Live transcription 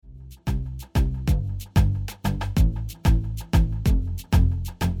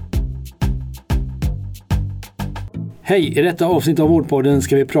Hej, i detta avsnitt av Vårdpodden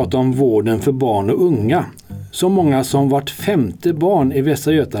ska vi prata om vården för barn och unga. Så många som vart 5:e barn i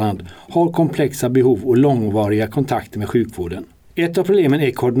Västra Götaland har komplexa behov och långvariga kontakter med sjukvården. Ett av problemen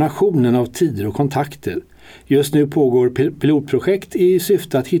är koordinationen av tider och kontakter. Just nu pågår pilotprojekt i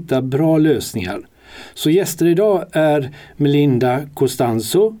syfte att hitta bra lösningar. Så gäster idag är Melinda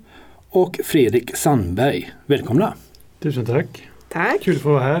Costanzo och Fredrik Sandberg. Välkomna! Tusen tack! Tack! Kul att få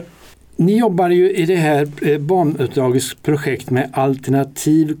vara här. Ni jobbar ju i det här barnuppdragets projekt med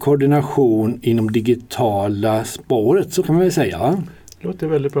alternativ koordination inom digitala spåret, så kan man väl säga, va? Låter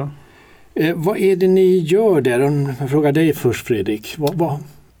väldigt bra. Vad är det ni gör där? Jag frågar dig först, Fredrik.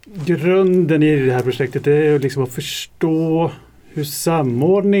 Grunden i det här projektet är liksom att förstå hur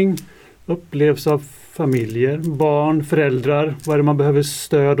samordning upplevs av familjer, barn, föräldrar. Vad är det man behöver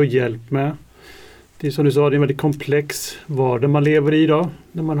stöd och hjälp med? Det är som du sa, det är en väldigt komplex vardag man lever i idag.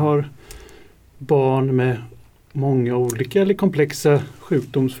 När man har barn med många olika eller komplexa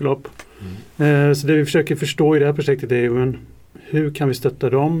sjukdomsförlopp. Så det vi försöker förstå i det här projektet är hur kan vi stötta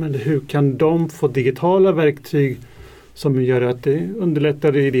dem? Eller hur kan de få digitala verktyg som gör att det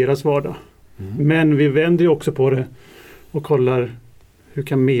underlättar i deras vardag? Men vi vänder också på det och kollar hur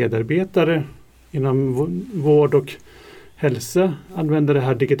kan medarbetare inom vård och hälsa använda det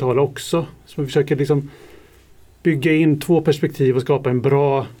här digitala också. Så vi försöker liksom bygga in två perspektiv och skapa en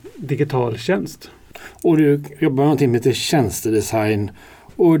bra digital tjänst. Och du jobbar med någonting som heter tjänstedesign,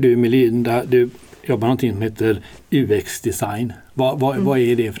 och du, Melinda, du jobbar med någonting som heter UX-design. Vad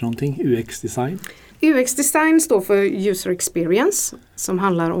är det för någonting, UX-design? UX-design står för User Experience, som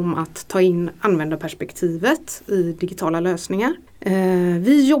handlar om att ta in användarperspektivet i digitala lösningar.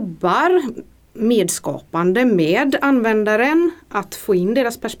 Vi jobbar medskapande med användaren, att få in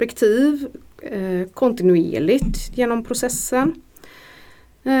deras perspektiv kontinuerligt genom processen.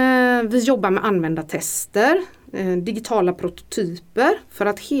 Vi jobbar med användartester, digitala prototyper, för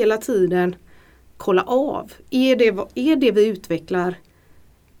att hela tiden kolla av. Är det vi utvecklar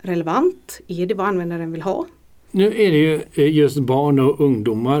relevant? Är det vad användaren vill ha? Nu är det ju just barn och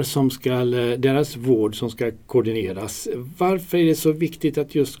ungdomar som deras vård som ska koordineras. Varför är det så viktigt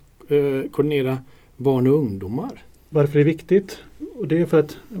att just koordinera barn och ungdomar? Varför är det viktigt? Och det är för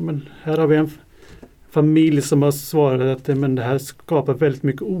att här har vi en familj som har svarat att det här skapar väldigt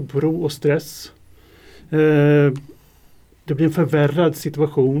mycket oro och stress. Det blir en förvärrad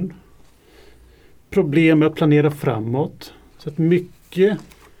situation. Problem med att planera framåt. Så att mycket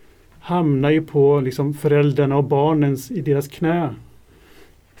hamnar ju på liksom föräldrarna och barnens i deras knä.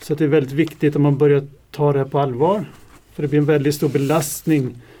 Så att det är väldigt viktigt att man börjar ta det här på allvar. För det blir en väldigt stor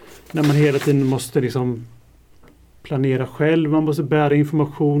belastning när man hela tiden måste liksom planera själv. Man måste bära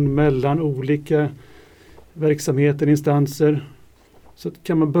information mellan olika verksamheter, instanser. Så att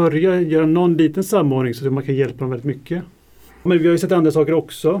kan man börja göra någon liten samordning så att man kan hjälpa dem väldigt mycket. Men vi har ju sett andra saker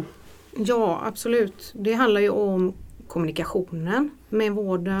också. Ja, absolut. Det handlar ju om kommunikationen med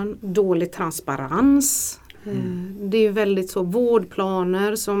vården, dålig transparens. Det är ju väldigt så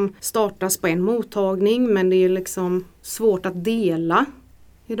vårdplaner som startas på en mottagning, men det är liksom svårt att dela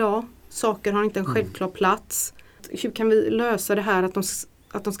idag. Saker har inte en självklar plats. Hur kan vi lösa det här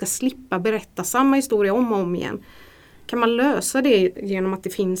att de ska slippa berätta samma historia om och om igen? Kan man lösa det genom att det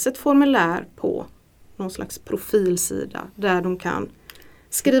finns ett formulär på någon slags profilsida där de kan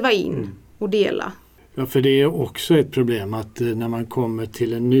skriva in och dela? Ja, för det är också ett problem att när man kommer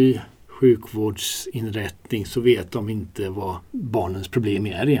till en ny sjukvårdsinrättning så vet de inte vad barnens problem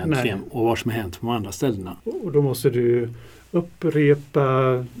är egentligen. Nej. Och vad som har hänt på de andra ställena. Och då måste du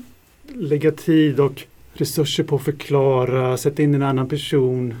upprepa, lägga tid och resurser på att förklara, sätta in en annan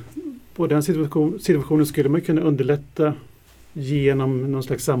person. På den situationen skulle man kunna underlätta genom någon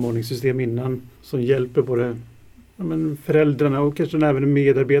slags samordningssystem innan som hjälper både föräldrarna och kanske även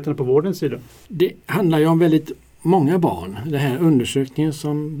medarbetarna på vårdens sida. Det handlar ju om väldigt många barn. Den här undersökningen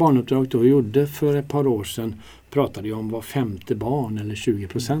som barnuppdraget då gjorde för ett par år sedan pratade ju om var 5:e barn eller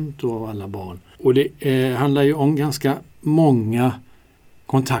 20% av alla barn. Och det handlar ju om ganska många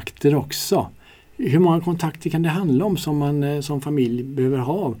kontakter också. Hur många kontakter kan det handla om som man som familj behöver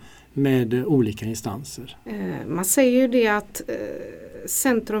ha med olika instanser? Man säger ju det att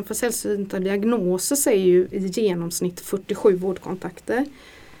Centrum för sällsynta diagnoser säger ju i genomsnitt 47 vårdkontakter.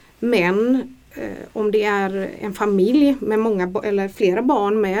 Men om det är en familj med många eller flera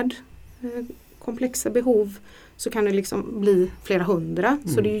barn med komplexa behov så kan det liksom bli flera hundra.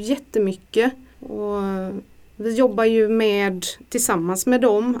 Så det är ju jättemycket. Och vi jobbar ju tillsammans med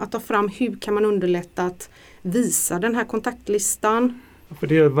dem att ta fram hur kan man underlätta att visa den här kontaktlistan. För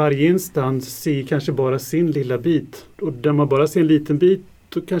det är varje instans ser kanske bara sin lilla bit. Och där man bara ser en liten bit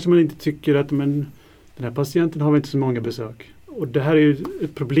då kanske man inte tycker att det den här patienten har vi inte så många besök. Och det här är ju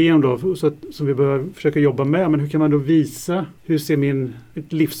ett problem då som vi behöver försöka jobba med. Men hur kan man då visa, hur ser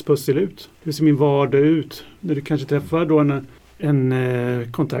mitt livspussel ut? Hur ser min vardag ut? När du kanske träffar då en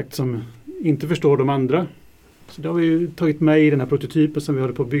kontakt som inte förstår de andra. Så det har vi ju tagit med i den här prototypen som vi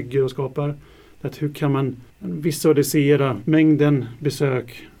håller på att bygga och skapar. Att hur kan man visualisera mängden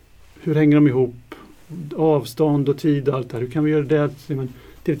besök? Hur hänger de ihop? Avstånd och tid och allt det här. Hur kan vi göra det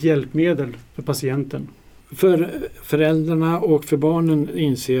till ett hjälpmedel för patienten? För föräldrarna och för barnen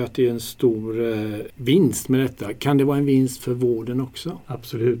inser att det är en stor vinst med detta. Kan det vara en vinst för vården också?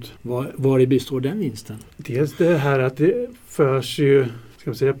 Absolut. Var består den vinsten? Dels det här att det förs ju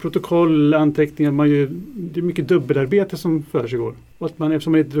protokoll, anteckningar. Det är mycket dubbelarbete som försiggår. Och att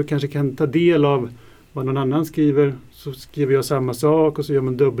eftersom man inte kanske kan ta del av vad någon annan skriver, så skriver jag samma sak och så gör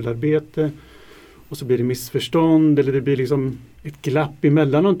man dubbelarbete. Och så blir det missförstånd eller det blir liksom ett glapp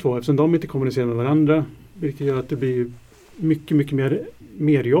emellan de två eftersom de inte kommunicerar med varandra. Vilket gör att det blir mycket, mycket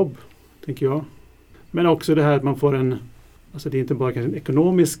mer jobb, tänker jag. Men också det här att man får det är inte bara kanske en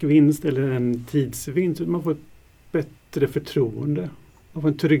ekonomisk vinst eller en tidsvinst, utan man får ett bättre förtroende. Man får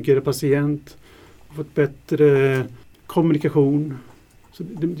en tryggare patient, man får ett bättre kommunikation. Så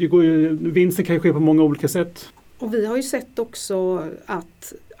vinsten kan ju ske på många olika sätt. Och vi har ju sett också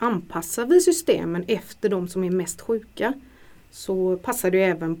att anpassar vi systemen efter de som är mest sjuka, så passar det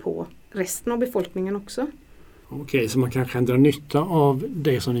även på resten av befolkningen också. Okej, så man kanske kan dra nytta av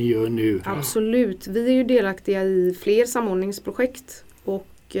det som ni gör nu? Absolut. Vi är ju delaktiga i fler samordningsprojekt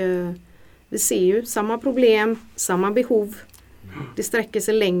och vi ser ju samma problem, samma behov. Det sträcker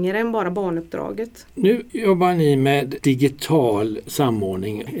sig längre än bara barnuppdraget. Nu jobbar ni med digital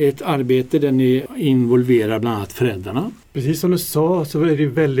samordning. Ett arbete där ni involverar bland annat föräldrarna. Precis som du sa så är det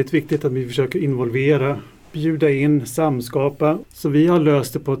väldigt viktigt att vi försöker involvera, bjuda in, samskapa. Så vi har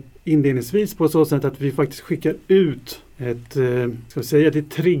löst det inledningsvis på så sätt att vi faktiskt skickar ut ett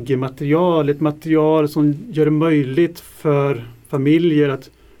triggermaterial, ett material som gör det möjligt för familjer att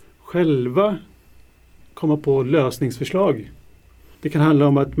själva komma på lösningsförslag. Det kan handla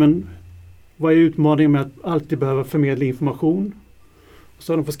om vad är utmaningen med att alltid behöva förmedla information? Och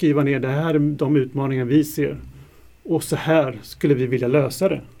så har de fått skriva ner det här är de utmaningar vi ser. Och så här skulle vi vilja lösa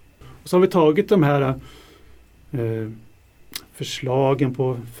det. Och så har vi tagit de här förslagen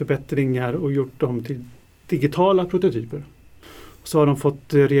på förbättringar och gjort dem till digitala prototyper. Och så har de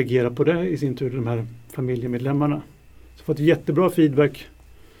fått reagera på det i sin tur, de här familjemedlemmarna. Så fått jättebra feedback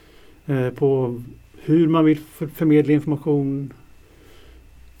på hur man vill förmedla information,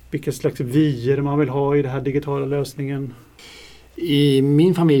 vilka slags vyer man vill ha i den här digitala lösningen. I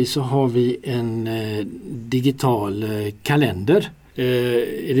min familj så har vi en digital kalender.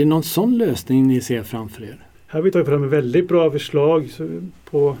 Är det någon sån lösning ni ser framför er? Här har vi tagit fram en väldigt bra förslag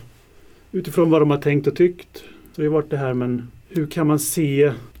utifrån vad de har tänkt och tyckt. Så det har varit det här, men hur kan man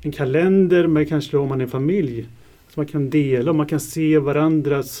se en kalender med kanske om man är en familj? Så man kan dela och man kan se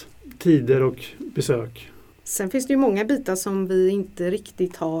varandras tider och besök. Sen finns det ju många bitar som vi inte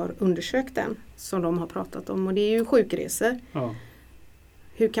riktigt har undersökt än, som de har pratat om. Och det är ju sjukresor. Ja.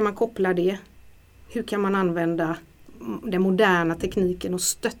 Hur kan man koppla det? Hur kan man använda den moderna tekniken och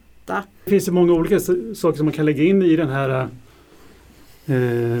stötta? Det finns ju många olika saker som man kan lägga in i den här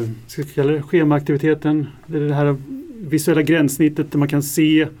ska jag kalla det, schemaaktiviteten. Det här visuella gränssnittet där man kan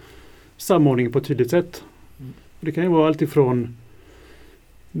se samordningen på ett tydligt sätt. Det kan ju vara allt ifrån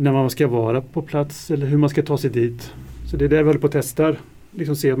när man ska vara på plats eller hur man ska ta sig dit. Så det är det vi håller på att testa.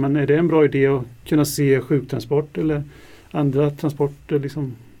 Liksom se, men är det en bra idé att kunna se sjuktransport eller andra transporter?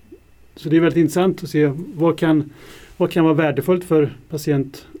 Liksom. Så det är väldigt intressant att se vad kan vara värdefullt för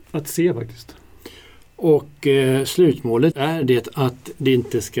patient att se faktiskt. Och slutmålet är det att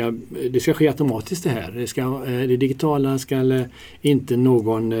det ska ske automatiskt det här. Det digitala ska inte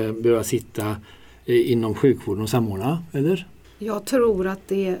någon behöva sitta inom sjukvården och samordna, eller? Jag tror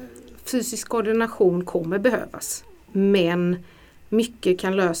att fysisk koordination kommer behövas. Men mycket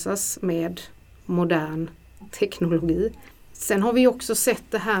kan lösas med modern teknologi. Sen har vi också sett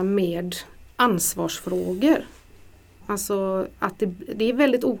det här med ansvarsfrågor. Alltså att det är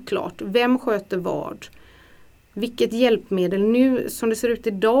väldigt oklart. Vem sköter vad? Vilket hjälpmedel? Nu som det ser ut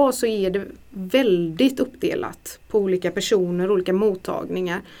idag så är det väldigt uppdelat på olika personer, olika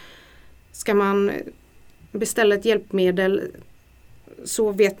mottagningar. Ska man beställa ett hjälpmedel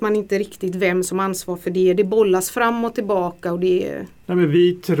så vet man inte riktigt vem som ansvar för det. Det bollas fram och tillbaka. Och det... Nej, men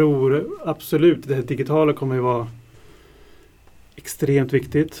vi tror absolut att det här digitala kommer att vara extremt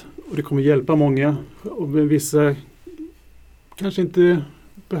viktigt. Och det kommer hjälpa många. Och vissa kanske inte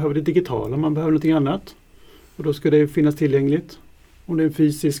behöver det digitala. Man behöver något annat. Och då ska det finnas tillgängligt. Om det är en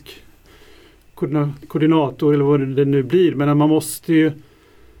fysisk koordinator eller vad det nu blir. Men man måste ju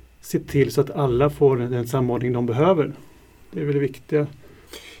se till så att alla får den samordning de behöver. Det är väl det viktiga.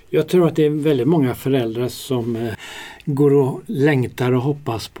 Jag tror att det är väldigt många föräldrar som går och längtar och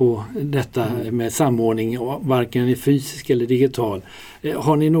hoppas på detta med samordning, varken i fysisk eller digital.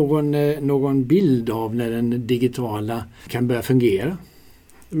 Har ni någon bild av när den digitala kan börja fungera?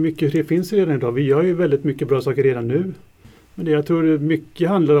 Mycket det finns redan idag. Vi gör ju väldigt mycket bra saker redan nu. Men jag tror att mycket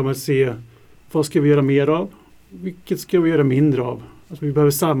handlar om att se vad ska vi göra mer av? Vilket ska vi göra mindre av? Alltså vi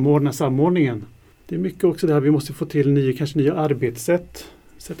behöver samordna samordningen. Det är mycket också det här vi måste få till kanske nya arbetssätt.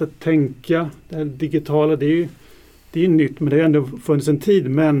 Sätt att tänka. Det här digitala det är nytt men det har ändå funnits en tid.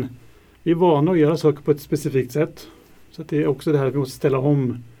 Men vi är vana att göra saker på ett specifikt sätt. Så att det är också det här att vi måste ställa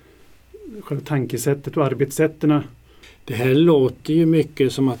om själva tankesättet och arbetssätterna. Det här låter ju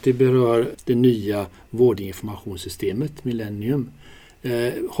mycket som att det berör det nya vårdinformationssystemet, Millennium.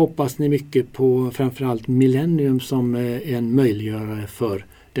 Hoppas ni mycket på framförallt Millennium som en möjliggörare för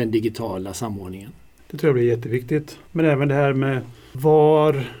den digitala samordningen? Det tror jag blir jätteviktigt. Men även det här med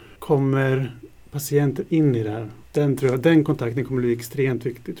var kommer patienter in i det här? Den kontakten kommer bli extremt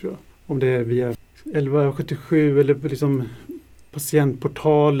viktig tror jag. Om det är via 1177 eller liksom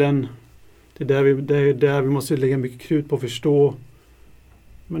patientportalen. Det är där vi måste lägga mycket krut på att förstå.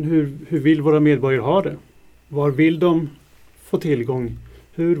 Men hur vill våra medborgare ha det? Var vill de få tillgång?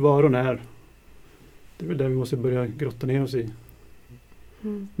 Hur, var och när? Det är väl där vi måste börja grotta ner oss i.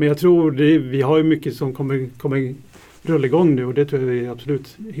 Mm. Men jag tror vi har ju mycket som kommer rulla igång nu och det tror jag är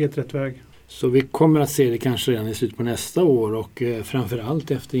absolut helt rätt väg. Så vi kommer att se det kanske redan i slutet på nästa år och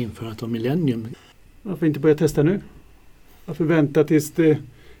framförallt efter införandet av Millennium. Varför inte börja testa nu? Varför vänta tills det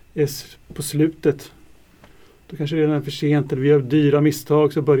är på slutet? Då kanske det redan är för sent eller vi gör dyra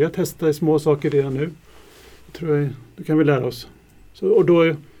misstag så börja testa i små saker redan nu. Då kan vi lära oss. Och då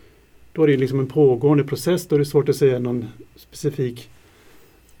är det liksom en pågående process. Då är det svårt att säga någon specifik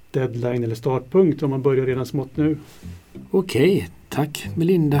deadline eller startpunkt om man börjar redan smått nu. Okej, tack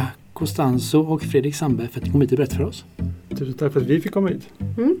Melinda Costanzo och Fredrik Sandberg för att ni kom hit och berättade för oss. Tusen tack för att vi fick komma hit.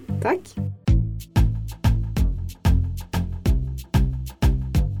 Tack.